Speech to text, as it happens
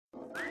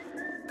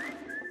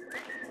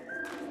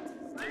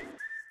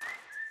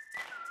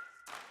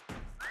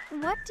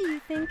What do you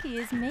think he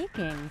is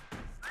making?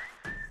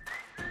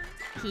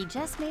 He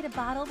just made a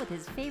bottle with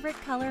his favorite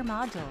color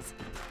modules.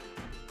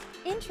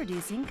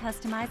 Introducing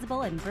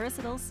customizable and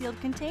versatile sealed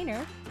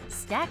container,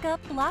 STACKUP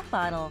Block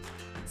Bottle.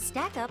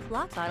 STACKUP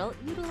Block Bottle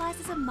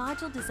utilizes a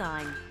module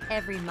design.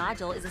 Every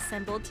module is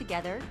assembled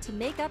together to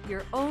make up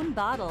your own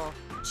bottle.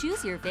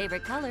 Choose your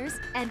favorite colors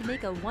and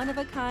make a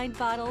one-of-a-kind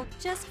bottle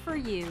just for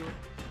you.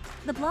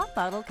 The block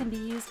bottle can be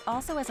used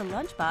also as a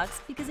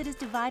lunchbox because it is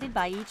divided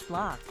by each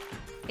block.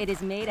 It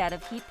is made out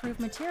of heat-proof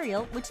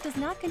material which does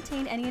not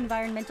contain any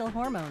environmental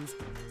hormones.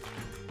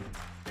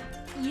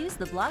 Use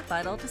the block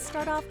bottle to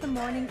start off the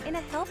morning in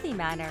a healthy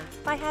manner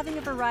by having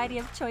a variety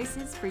of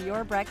choices for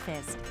your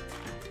breakfast.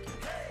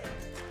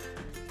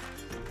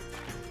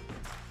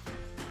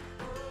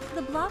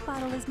 The block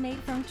bottle is made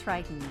from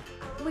Triton,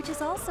 which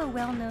is also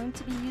well known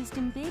to be used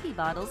in baby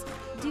bottles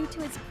due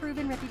to its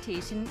proven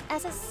reputation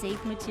as a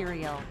safe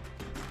material.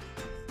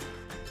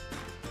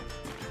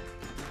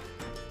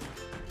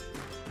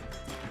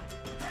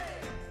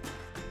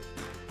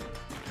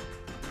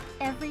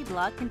 Every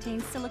block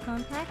contains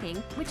silicone packing,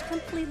 which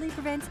completely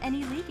prevents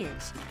any leakage.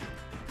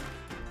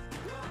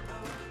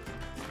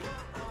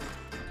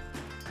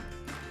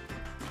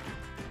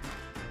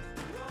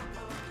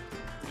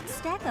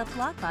 STACKUP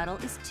Block Bottle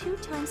is 2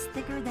 times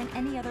thicker than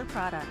any other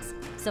products,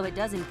 so it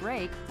doesn't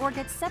break or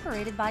get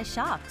separated by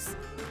shocks.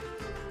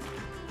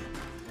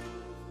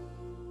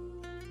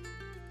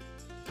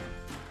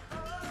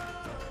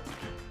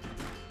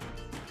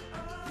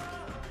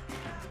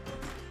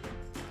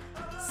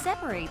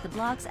 Separate the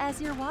blocks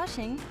as you're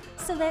washing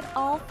so that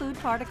all food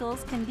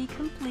particles can be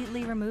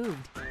completely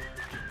removed.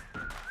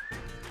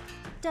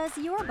 Does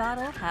your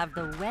bottle have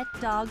the wet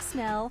dog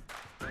smell?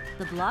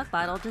 The block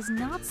bottle does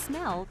not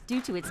smell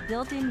due to its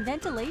built-in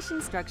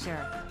ventilation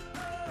structure.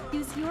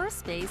 Use your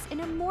space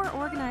in a more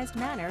organized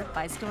manner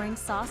by storing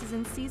sauces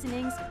and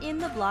seasonings in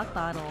the block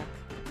bottle.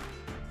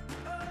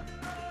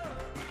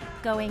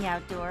 Going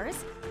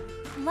outdoors?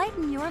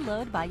 Lighten your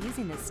load by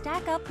using the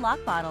STACKUP Block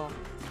Bottle.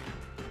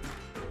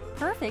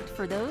 Perfect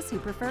for those who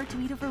prefer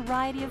to eat a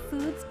variety of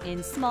foods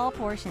in small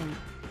portions.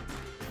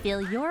 Fill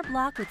your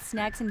block with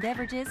snacks and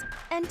beverages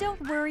and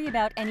don't worry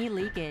about any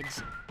leakage.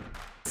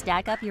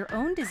 Stack up your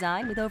own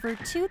design with over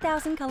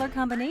 2,000 color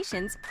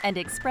combinations and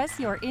express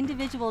your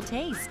individual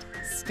taste.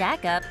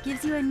 STACKUP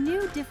gives you a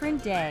new,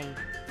 different day.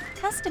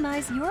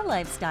 Customize your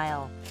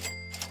lifestyle.